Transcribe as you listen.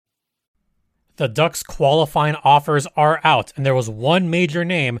The Ducks qualifying offers are out, and there was one major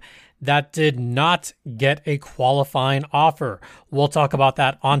name that did not get a qualifying offer. We'll talk about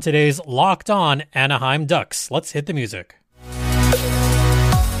that on today's Locked On Anaheim Ducks. Let's hit the music.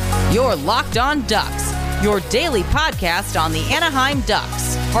 You're Locked On Ducks, your daily podcast on the Anaheim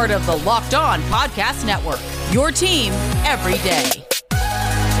Ducks, part of the Locked On Podcast Network, your team every day.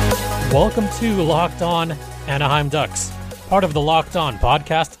 Welcome to Locked On Anaheim Ducks, part of the Locked On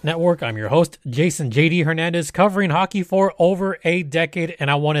Podcast Network. I'm your host, Jason JD Hernandez, covering hockey for over a decade, and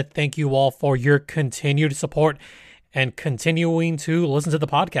I want to thank you all for your continued support and continuing to listen to the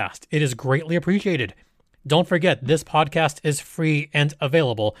podcast. It is greatly appreciated. Don't forget, this podcast is free and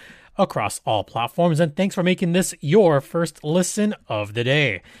available across all platforms, and thanks for making this your first listen of the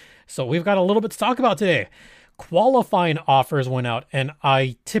day. So we've got a little bit to talk about today. Qualifying offers went out, and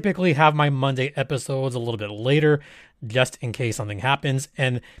I typically have my Monday episodes a little bit later, just in case something happens.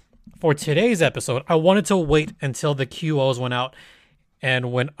 And for today's episode, I wanted to wait until the QOs went out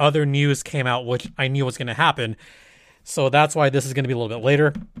and when other news came out, which I knew was going to happen. So that's why this is going to be a little bit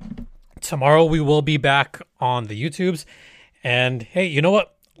later. Tomorrow we will be back on the YouTubes. And hey, you know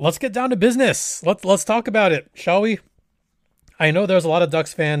what? Let's get down to business. Let's talk about it, shall we? I know there's a lot of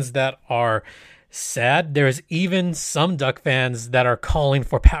Ducks fans that are sad. There's even some Duck fans that are calling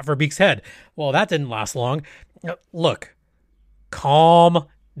for Pat Verbeek's head. Well, that didn't last long. Look, calm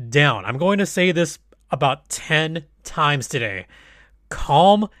down. I'm going to say this about 10 times today.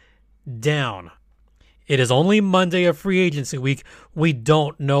 Calm down. It is only Monday of free agency week. We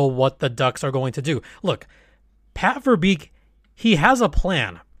don't know what the Ducks are going to do. Look, Pat Verbeek, he has a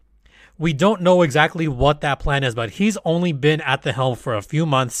plan. We don't know exactly what that plan is, but he's only been at the helm for a few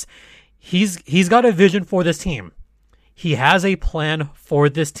months. He's got a vision for this team. He has a plan for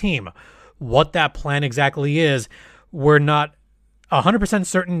this team. What that plan exactly is, we're not 100%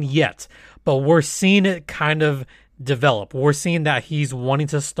 certain yet, but we're seeing it kind of develop. We're seeing that he's wanting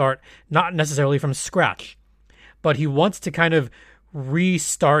to start not necessarily from scratch, but he wants to kind of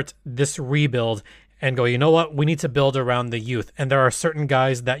restart this rebuild and go, you know what, we need to build around the youth. And there are certain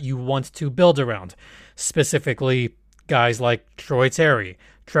guys that you want to build around, specifically guys like Troy Terry,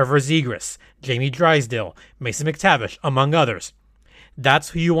 Trevor Zegras, Jamie Drysdale, Mason McTavish, among others. That's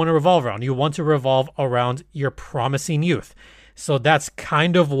who you want to revolve around. You want to revolve around your promising youth. So that's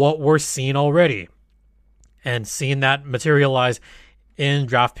kind of what we're seeing already. And seeing that materialize in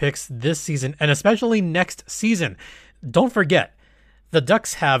draft picks this season, and especially next season. Don't forget, the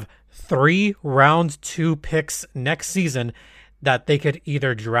Ducks have 3 round 2 picks next season that they could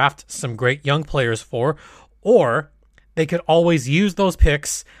either draft some great young players for, or they could always use those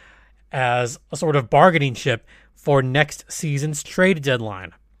picks as a sort of bargaining chip for next season's trade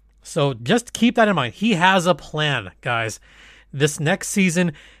deadline. So just keep that in mind. He has a plan, guys. This next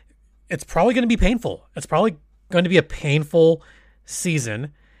season, it's probably going to be painful. It's probably going to be a painful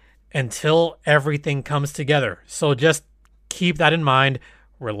season until everything comes together. So just keep that in mind.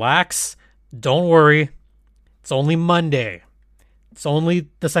 Relax. Don't worry. It's only Monday. It's only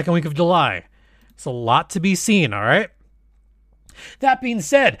the second week of July. It's a lot to be seen, all right? That being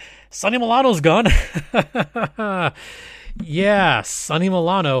said, Sonny Milano's gone. Yeah, Sonny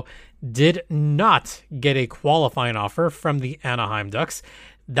Milano did not get a qualifying offer from the Anaheim Ducks.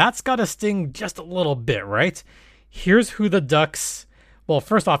 That's got to sting just a little bit, right? Here's who the Ducks... Well,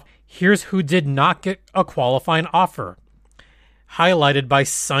 first off, here's who did not get a qualifying offer. Highlighted by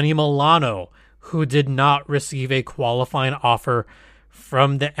Sonny Milano, who did not receive a qualifying offer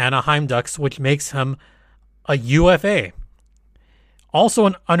from the Anaheim Ducks, which makes him a UFA. Also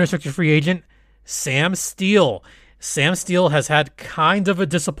an unrestricted free agent, Sam Steele. Sam Steele has had kind of a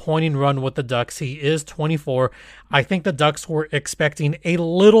disappointing run with the Ducks. He is 24. I think the Ducks were expecting a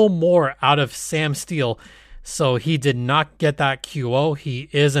little more out of Sam Steele, so he did not get that QO. He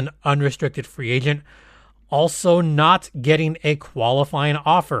is an unrestricted free agent. Also not getting a qualifying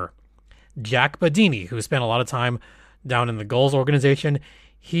offer, Jack Badini, who spent a lot of time down in the Gulls organization.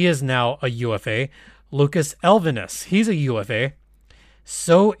 He is now a UFA. Lucas Elvenes, he's a UFA.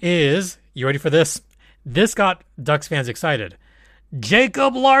 So is, you ready for this? This got Ducks fans excited.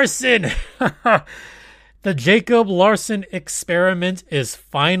 Jacob Larson! The Jacob Larson experiment is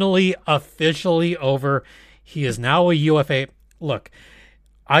finally officially over. He is now a UFA. Look,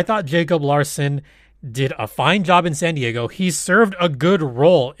 I thought Jacob Larson did a fine job in San Diego. He served a good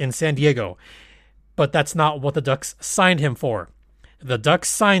role in San Diego, but that's not what the Ducks signed him for. The Ducks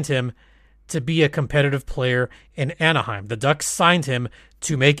signed him to be a competitive player in Anaheim. The Ducks signed him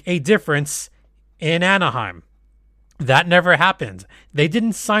to make a difference in Anaheim. That never happened. They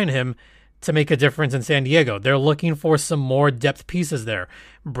didn't sign him to make a difference in San Diego. They're looking for some more depth pieces there.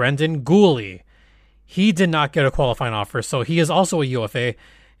 Brendan Gooley, He did not get a qualifying offer, so he is also a UFA.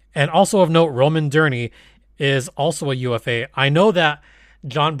 And also of note, Roman Durney is also a UFA. I know that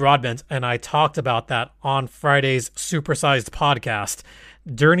John Broadbent and I talked about that on Friday's Supersized podcast.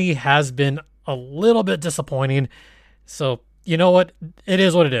 Durney has been a little bit disappointing. So, you know what? It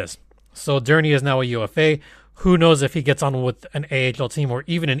is what it is. So Durney is now a UFA. Who knows if he gets on with an AHL team or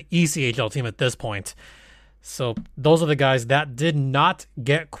even an ECHL team at this point. So those are the guys that did not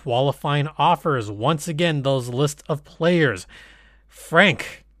get qualifying offers. Once again, those list of players: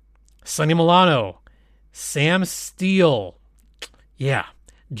 Frank, Sonny Milano, Sam Steele,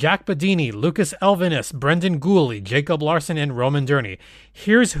 Jack Badini, Lucas Elvenis, Brendan Gooley, Jacob Larson, and Roman Durney.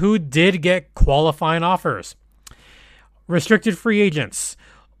 Here's who did get qualifying offers. Restricted free agents: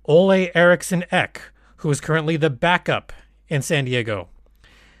 Ole Eriksson Ek, who is currently the backup in San Diego.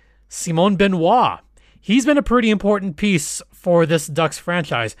 Simon Benoit. He's been a pretty important piece for this Ducks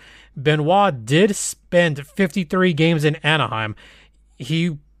franchise. Benoit did spend 53 games in Anaheim.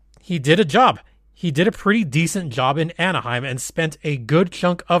 He did a job. He did a pretty decent job in Anaheim and spent a good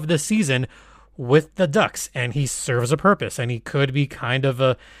chunk of the season with the Ducks, and he serves a purpose, and he could be kind of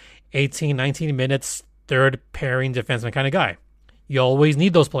a 18, 19 minutes, third pairing defenseman kind of guy. You always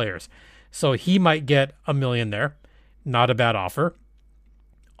need those players. So he might get $1 million there. Not a bad offer.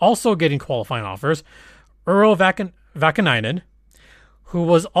 Also getting qualifying offers, Urho Vakanainen, who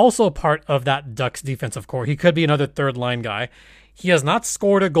was also part of that Ducks defensive core. He could be another third line guy. He has not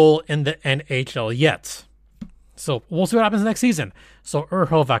scored a goal in the NHL yet. So we'll see what happens next season. So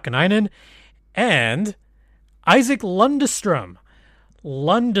Urho Vakanainen and Isaac Lundestrom.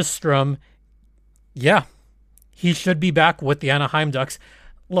 Lundestrom, he should be back with the Anaheim Ducks.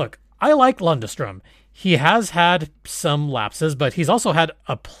 Look, I like Lundestrom. He has had some lapses, but he's also had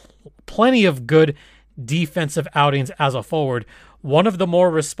plenty of good defensive outings as a forward. One of the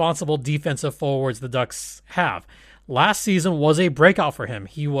more responsible defensive forwards the Ducks have. Last season was a breakout for him.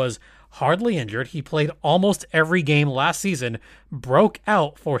 He was hardly injured. He played almost every game last season, broke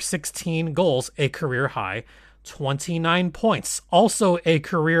out for 16 goals, a career high, 29 points, also a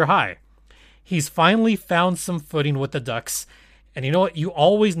career high. He's finally found some footing with the Ducks. And you know what? You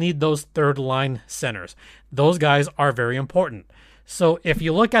always need those third line centers. Those guys are very important. So if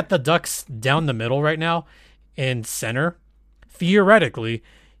you look at the Ducks down the middle right now in center, theoretically,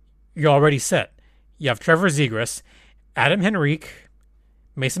 you're already set. You have Trevor Zegras, Adam Henrique,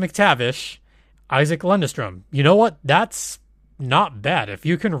 Mason McTavish, Isaac Lundestrom. You know what? That's not bad. If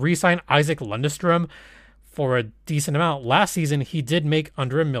you can re-sign Isaac Lundestrom for a decent amount. Last season, he did make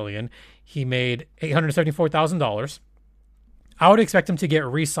under $1 million. He made $874,000. I would expect him to get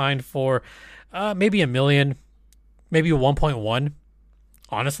re-signed for maybe $1 million, maybe 1.1.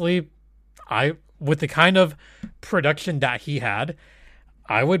 Honestly, with the kind of production that he had,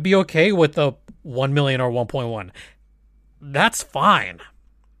 I would be okay with the 1 million or 1.1. That's fine.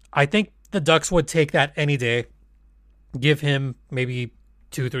 I think the Ducks would take that any day. Give him maybe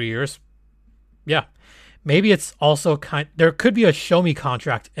 2-3 years. Yeah. Maybe it's also there could be a show me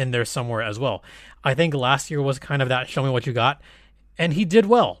contract in there somewhere as well. I think last year was kind of that show me what you got, and he did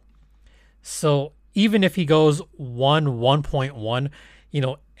well. So even if he goes 1.1,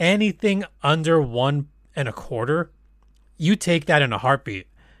 anything under 1.25, you take that in a heartbeat.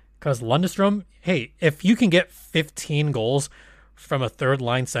 Because Lundestrom, hey, if you can get 15 goals from a third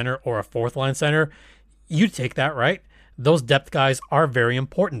line center or a fourth line center, you take that, right? Those depth guys are very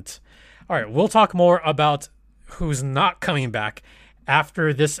important. All right, we'll talk more about who's not coming back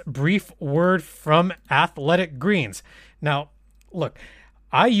after this brief word from Athletic Greens. Now, look,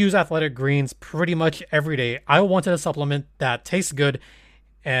 I use Athletic Greens pretty much every day. I wanted a supplement that tastes good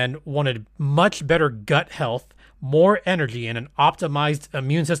and wanted much better gut health, more energy, and an optimized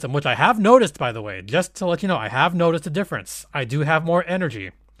immune system, which I have noticed, by the way. Just to let you know, I have noticed a difference. I do have more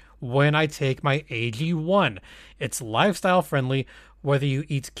energy when I take my AG1. It's lifestyle friendly, whether you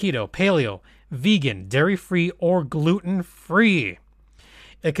eat keto, paleo, vegan, dairy-free, or gluten-free.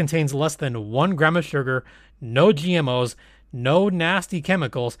 It contains less than 1 gram of sugar, no GMOs, no nasty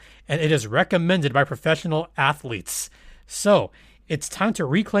chemicals, and it is recommended by professional athletes. So, it's time to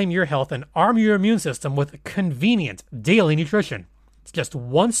reclaim your health and arm your immune system with convenient daily nutrition. It's just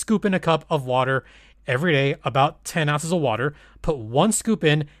 1 scoop in a cup of water every day, about 10 ounces of water. Put 1 scoop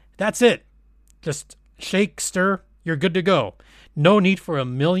in, that's it. Just shake, stir, you're good to go. No need for a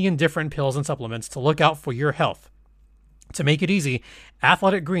million different pills and supplements to look out for your health. To make it easy,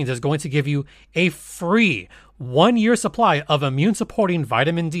 Athletic Greens is going to give you a free 1-year supply of immune-supporting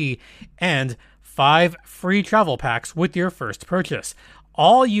vitamin D and 5 free travel packs with your first purchase.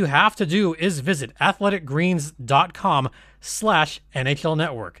 all you have to do is visit athleticgreens.com/NHL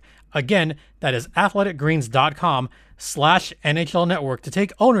Network. Again, that is athleticgreens.com/NHL Network to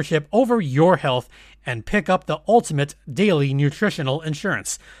take ownership over your health and pick up the ultimate daily nutritional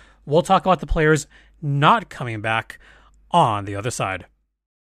insurance. We'll talk about the players not coming back on the other side.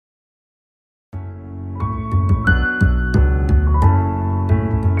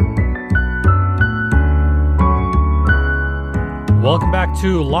 Welcome back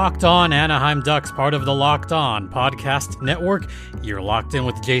to Locked On Anaheim Ducks, part of the Locked On Podcast Network. You're locked in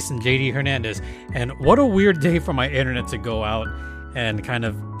with Jason JD Hernandez. And what a weird day for my internet to go out and kind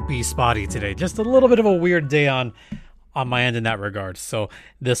of be spotty today. Just a little bit of a weird day on my end in that regard. So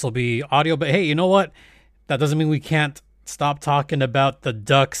this will be audio, but hey, you know what? That doesn't mean we can't stop talking about the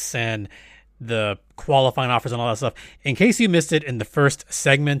Ducks and the qualifying offers and all that stuff. In case you missed it in the first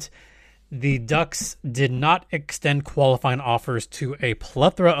segment, the Ducks did not extend qualifying offers to a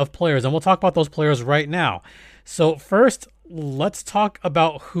plethora of players, and we'll talk about those players right now. So first, let's talk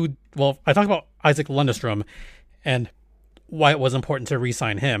about I talked about Isaac Lundestrom and why it was important to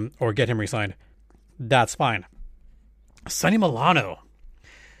re-sign him or get him re-signed. That's fine. Sonny Milano.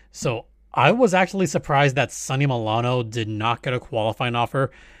 So I was actually surprised that Sonny Milano did not get a qualifying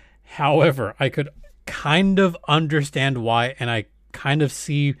offer. However, I could kind of understand why, and I kind of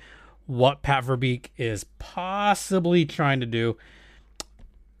see what Pat Verbeek is possibly trying to do.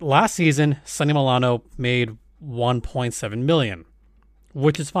 Last season, Sonny Milano made $1.7 million,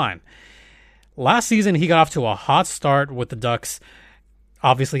 which is fine. Last season, he got off to a hot start with the Ducks.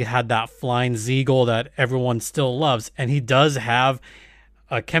 Obviously had that flying Z goal that everyone still loves, and he does have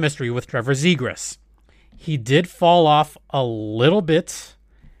a chemistry with Trevor Zegras. He did fall off a little bit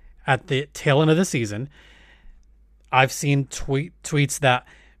at the tail end of the season. I've seen tweets that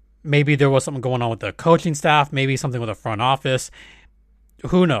maybe there was something going on with the coaching staff, maybe something with the front office.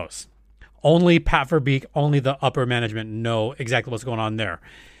 Who knows? Only Pat Verbeek, only the upper management know exactly what's going on there.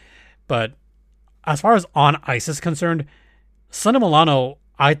 But as far as on ice is concerned, Sonny Milano,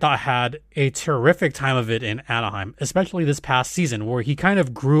 I thought, had a terrific time of it in Anaheim, especially this past season where he kind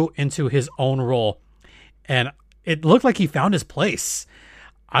of grew into his own role. And it looked like he found his place.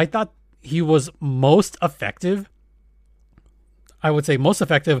 I thought he was most effective. I would say most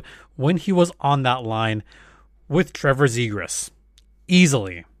effective when he was on that line with Trevor Zegras.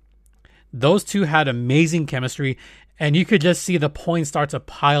 Easily. Those two had amazing chemistry, and you could just see the points start to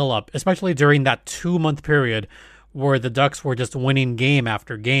pile up, especially during that 2-month period where the Ducks were just winning game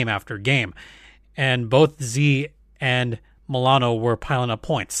after game after game. And both Z and Milano were piling up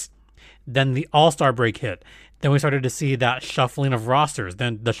points. Then the All-Star break hit. Then we started to see that shuffling of rosters,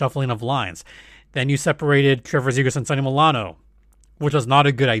 then the shuffling of lines. Then you separated Trevor Zegras and Sonny Milano, which was not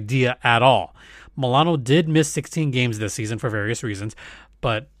a good idea at all. Milano did miss 16 games this season for various reasons,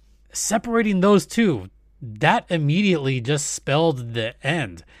 but separating those two, that immediately just spelled the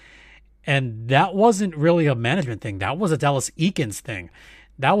end. And that wasn't really a management thing. That was a Dallas Eakins thing.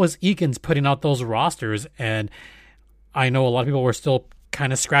 That was Eakins putting out those rosters, and I know a lot of people were still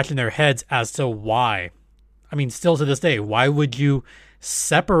kind of scratching their heads as to why. I mean, still to this day, why would you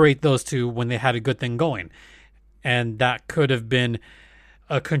separate those two when they had a good thing going? And that could have been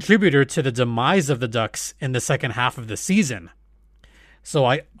a contributor to the demise of the Ducks in the second half of the season. So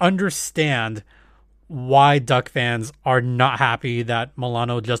I understand why Duck fans are not happy that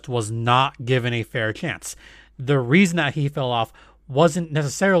Milano just was not given a fair chance. The reason that he fell off wasn't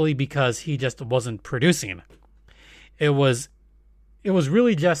necessarily because he just wasn't producing. It was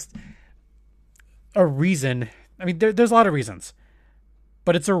really just a reason. I mean, there's a lot of reasons,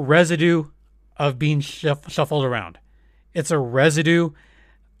 but it's a residue of being shuffled around. It's a residue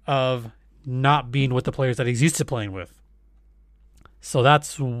of not being with the players that he's used to playing with. So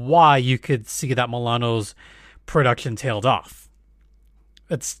that's why you could see that Milano's production tailed off.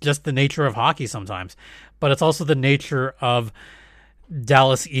 It's just the nature of hockey sometimes, but it's also the nature of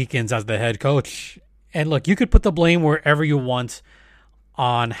Dallas Eakins as the head coach. And look, you could put the blame wherever you want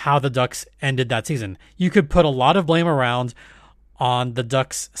on how the Ducks ended that season. You could put a lot of blame around on the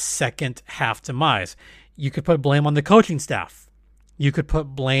Ducks' second half demise. You could put blame on the coaching staff. You could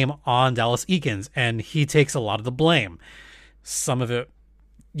put blame on Dallas Eakins, and he takes a lot of the blame. Some of it,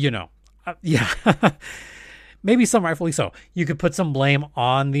 maybe some rightfully so. You could put some blame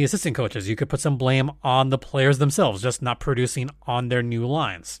on the assistant coaches. You could put some blame on the players themselves, just not producing on their new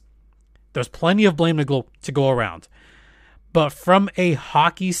lines. There's plenty of blame to go around. But from a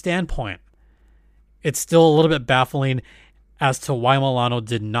hockey standpoint, it's still a little bit baffling as to why Milano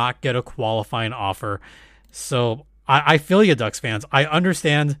did not get a qualifying offer. So I feel you, Ducks fans. I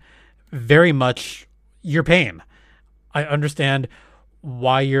understand very much your pain. I understand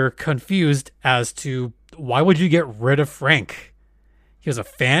why you're confused as to why would you get rid of Frank? He was a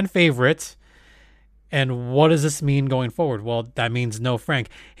fan favorite. And what does this mean going forward? Well, that means no Frank.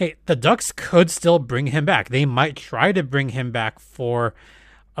 Hey, the Ducks could still bring him back. They might try to bring him back for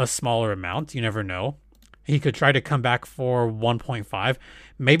a smaller amount. You never know. He could try to come back for 1.5.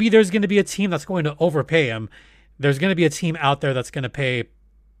 Maybe there's going to be a team that's going to overpay him. There's going to be a team out there that's going to pay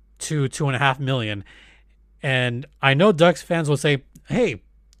 $2.5 million. And I know Ducks fans will say, hey,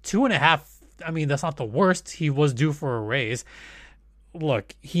 2.5, I mean, that's not the worst. He was due for a raise.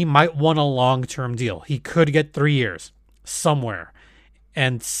 Look, he might want a long-term deal. He could get 3 years somewhere.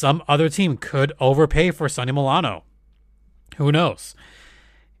 And some other team could overpay for Sonny Milano. Who knows?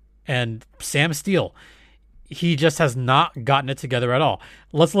 And Sam Steele, he just has not gotten it together at all.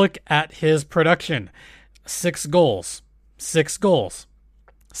 Let's look at his production. 6 goals. 6 goals.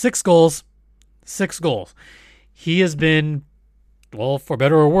 6 goals. 6 goals. He has been, well, for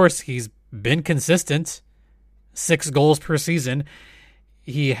better or worse, he's been consistent. 6 goals per season.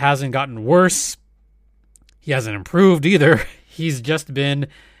 He hasn't gotten worse. He hasn't improved either. He's just been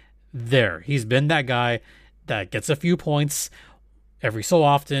there. He's been that guy that gets a few points every so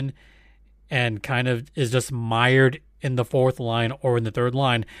often and kind of is just mired in the fourth line or in the third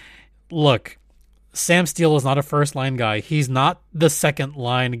line. Look, Sam Steele is not a first line guy. He's not the second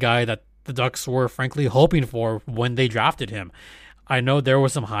line guy that the Ducks were frankly hoping for when they drafted him. I know there were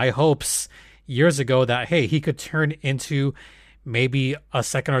some high hopes years ago that, hey, he could turn into maybe a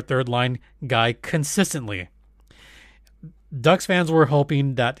second or third line guy consistently. Ducks fans were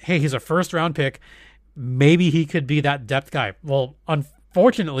hoping that, hey, he's a first round pick. Maybe he could be that depth guy. Well,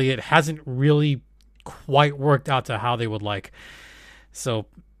 unfortunately, it hasn't really quite worked out to how they would like. So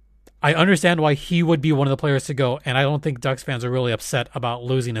I understand why he would be one of the players to go, and I don't think Ducks fans are really upset about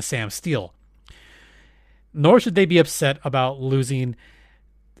losing a Sam Steele. Nor should they be upset about losing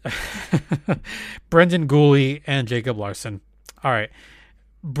Brendan Guhle and Jacob Larson. All right.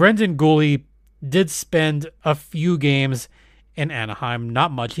 Brendan Guhle did spend a few games in Anaheim,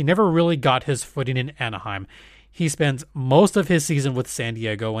 not much. He never really got his footing in Anaheim. He spends most of his season with San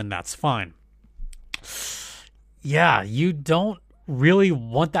Diego, and that's fine. Yeah, you don't really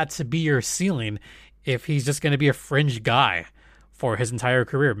want that to be your ceiling if he's just going to be a fringe guy for his entire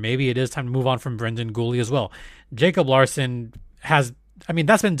career. Maybe it is time to move on from Brendan Guhle as well. Jacob Larson has, I mean,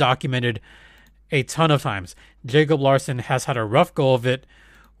 that's been documented a ton of times. Jacob Larson has had a rough go of it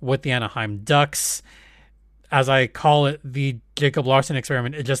with the Anaheim Ducks. As I call it, the Jacob Larson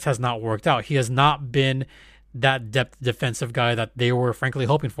experiment, it just has not worked out. He has not been that depth defensive guy that they were frankly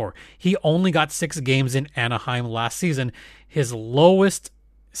hoping for. He only got 6 games in Anaheim last season, his lowest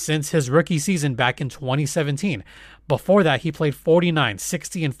since his rookie season back in 2017. Before that, he played 49,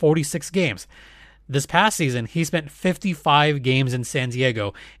 60, and 46 games. This past season, he spent 55 games in San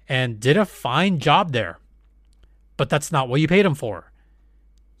Diego and did a fine job there. But that's not what you paid him for.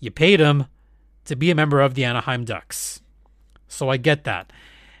 You paid him to be a member of the Anaheim Ducks. So I get that.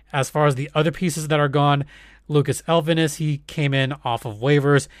 As far as the other pieces that are gone, Lucas Elvenes, he came in off of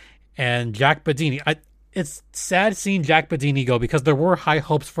waivers, and Jack Badini. It's sad seeing Jack Badini go because there were high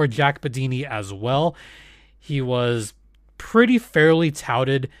hopes for Jack Badini as well. He was pretty fairly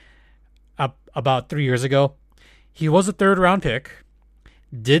touted about 3 years ago. He was a third-round pick,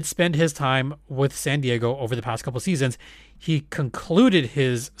 did spend his time with San Diego over the past couple seasons. He concluded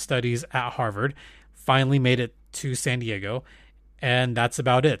his studies at Harvard, finally made it to San Diego, and that's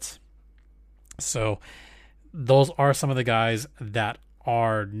about it. So those are some of the guys that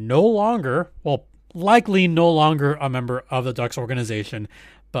are no longer, well, likely no longer a member of the Ducks organization.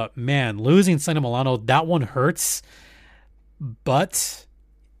 But man, losing Sonny Milano, that one hurts. But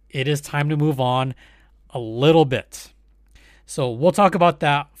it is time to move on a little bit. So we'll talk about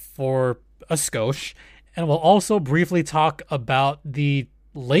that for a skosh. And we'll also briefly talk about the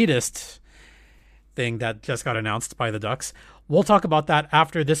latest thing that just got announced by the Ducks. We'll talk about that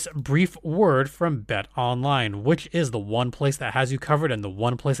after this brief word from Bet Online, which is the one place that has you covered and the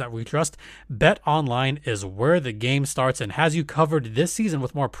one place that we trust. Bet Online is where the game starts and has you covered this season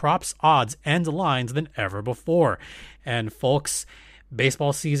with more props, odds, and lines than ever before. And folks,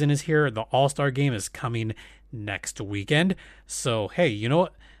 baseball season is here. The All-Star Game is coming next weekend. So, hey, you know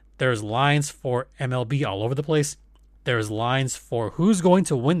what? There's lines for MLB all over the place. There's lines for who's going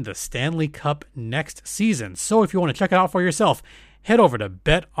to win the Stanley Cup next season. So if you want to check it out for yourself, head over to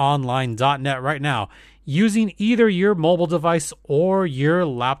betonline.net right now using either your mobile device or your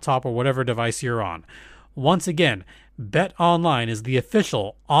laptop or whatever device you're on. Once again, BetOnline is the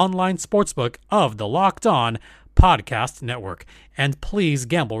official online sportsbook of the Locked On Podcast Network. And please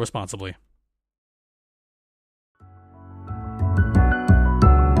gamble responsibly.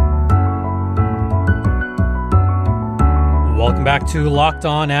 Welcome back to Locked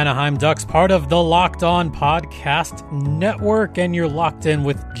On Anaheim Ducks, part of the Locked On Podcast Network, and you're locked in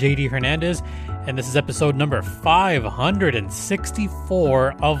with JD Hernandez, and this is episode number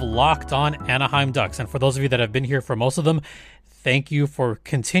 564 of Locked On Anaheim Ducks. And for those of you that have been here for most of them, thank you for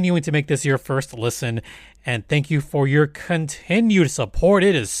continuing to make this your first listen, and thank you for your continued support.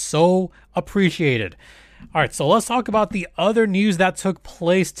 It is so appreciated. All right, so let's talk about the other news that took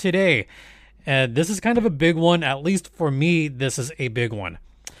place today. And this is kind of a big one. At least for me, this is a big one.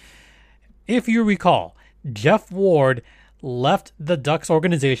 If you recall, Jeff Ward left the Ducks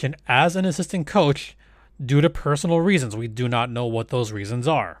organization as an assistant coach due to personal reasons. We do not know what those reasons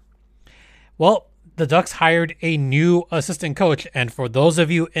are. Well, the Ducks hired a new assistant coach, and for those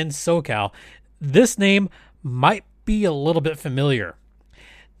of you in SoCal, this name might be a little bit familiar.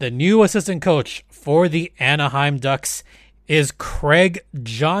 The new assistant coach for the Anaheim Ducks is Craig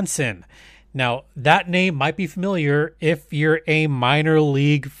Johnson. Now, that name might be familiar if you're a minor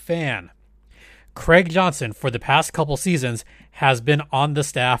league fan. Craig Johnson, for the past couple seasons, has been on the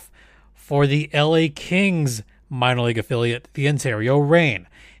staff for the LA Kings minor league affiliate, the Ontario Reign.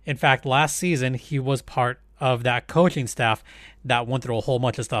 In fact, last season, he was part of that coaching staff that went through a whole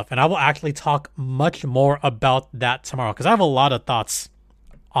bunch of stuff. And I will actually talk much more about that tomorrow because I have a lot of thoughts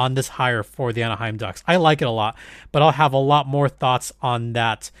on this hire for the Anaheim Ducks. I like it a lot, but I'll have a lot more thoughts on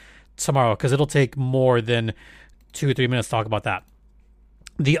that tomorrow because it'll take more than 2 or 3 minutes to talk about that.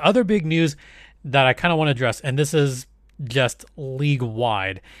 The other big news that I kind of want to address, and this is just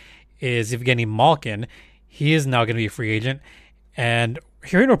league-wide, is Evgeny Malkin. He is now going to be a free agent, and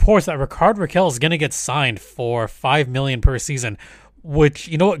hearing reports that Rickard Rakell is going to get signed for $5 million per season, which,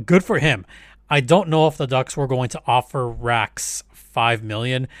 you know what, good for him. I don't know if the Ducks were going to offer Rax $5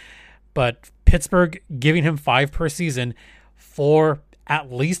 million, but Pittsburgh giving him $5 million per season for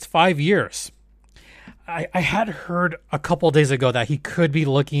at least 5 years. I had heard a couple days ago that he could be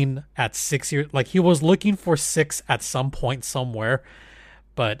looking at 6 years. Like he was looking for 6 at some point somewhere.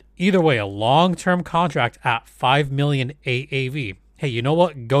 But either way, a long-term contract at $5 million AAV. Hey, you know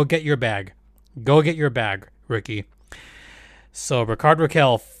what? Go get your bag. Go get your bag, Ricky. So Rickard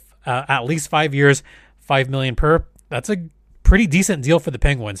Rakell, at least 5 years, $5 million per. That's a pretty decent deal for the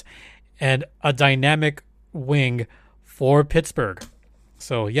Penguins. And a dynamic wing for Pittsburgh.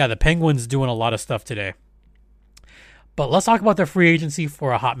 So, yeah, the Penguins doing a lot of stuff today. But let's talk about their free agency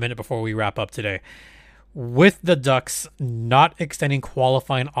for a hot minute before we wrap up today. With the Ducks not extending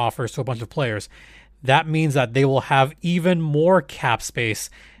qualifying offers to a bunch of players, that means that they will have even more cap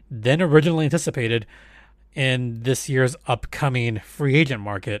space than originally anticipated in this year's upcoming free agent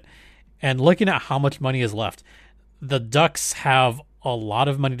market. And looking at how much money is left, the Ducks have a lot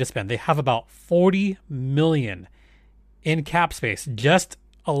of money to spend. They have about $40 million in cap space, just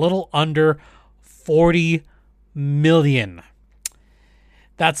a little under $40 million.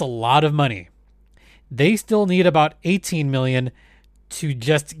 That's a lot of money. They still need about $18 million to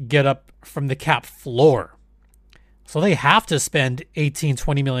just get up from the cap floor. So they have to spend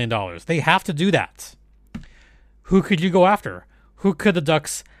 $20 million. They have to do that. Who could you go after? Who could the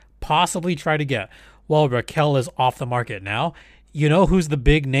Ducks possibly try to get? Well, Rakell is off the market now. You know who's the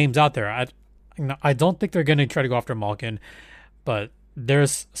big names out there? I don't think they're going to try to go after Malkin, but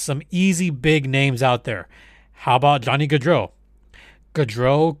there's some easy big names out there. How about Johnny Gaudreau?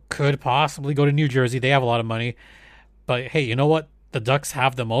 Gaudreau could possibly go to New Jersey. They have a lot of money. But hey, you know what? The Ducks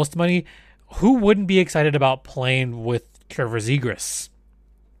have the most money. Who wouldn't be excited about playing with Trevor Zegras?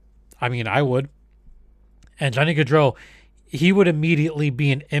 I mean, I would. And Johnny Gaudreau, he would immediately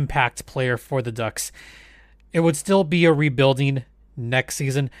be an impact player for the Ducks. It would still be a rebuilding next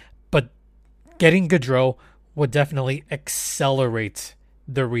season, but getting Gaudreau would definitely accelerate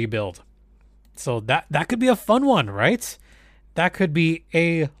the rebuild. So that could be a fun one, right? That could be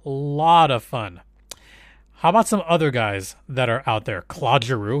a lot of fun. How about some other guys that are out there? Claude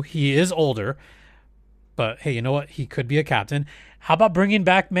Giroux, he is older, but hey, you know what? He could be a captain. How about bringing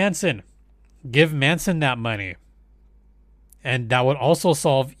back Manson? Give Manson that money. And that would also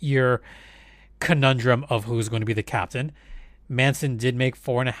solve your conundrum of who's going to be the captain. Manson did make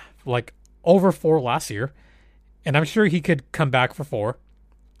over 4 last year, and I'm sure he could come back for 4.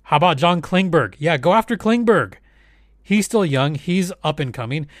 How about John Klingberg? Yeah, go after Klingberg. He's still young. He's up and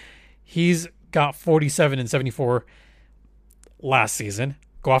coming. He's got 47 and 74 last season.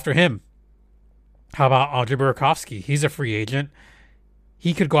 Go after him. How about Andre Burakovsky? He's a free agent.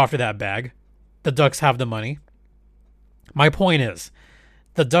 He could go after that bag. The Ducks have the money. My point is,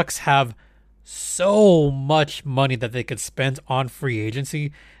 the Ducks have so much money that they could spend on free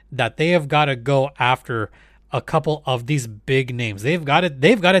agency that they have got to go after a couple of these big names. They've got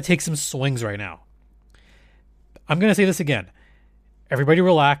to take some swings right now. I'm going to say this again. Everybody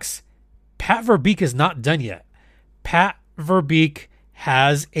relax. Pat Verbeek is not done yet. Pat Verbeek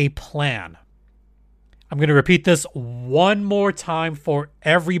has a plan. I'm going to repeat this one more time for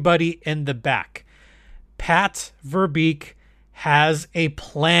everybody in the back. Pat Verbeek has a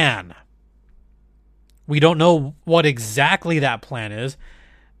plan. We don't know what exactly that plan is,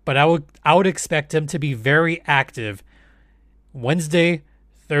 but I would expect him to be very active Wednesday,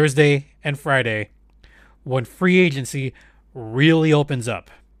 Thursday, and Friday when free agency really opens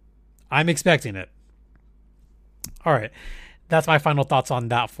up. I'm expecting it. All right. That's my final thoughts on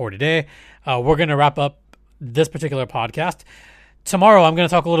that for today. We're going to wrap up this particular podcast. Tomorrow, I'm going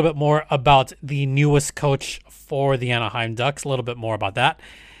to talk a little bit more about the newest coach for the Anaheim Ducks, a little bit more about that.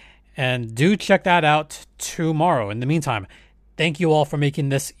 And do check that out tomorrow. In the meantime, thank you all for making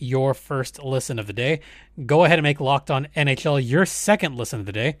this your first listen of the day. Go ahead and make Locked On NHL your second listen of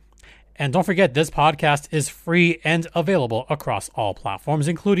the day. And don't forget, this podcast is free and available across all platforms,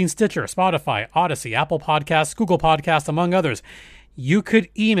 including Stitcher, Spotify, Odyssey, Apple Podcasts, Google Podcasts, among others. You could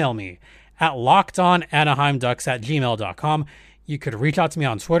email me at lockedonanaheimducks@gmail.com. You could reach out to me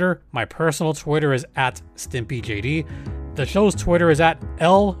on Twitter. My personal Twitter is at StimpyJD. The show's Twitter is at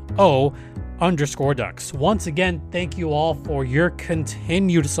LO_Ducks. Once again, thank you all for your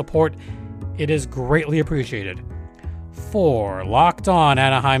continued support. It is greatly appreciated. For Locked On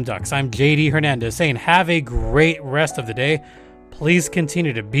Anaheim Ducks, I'm JD Hernandez saying have a great rest of the day. Please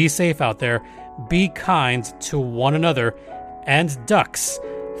continue to be safe out there, be kind to one another, and Ducks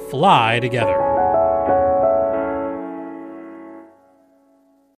fly together.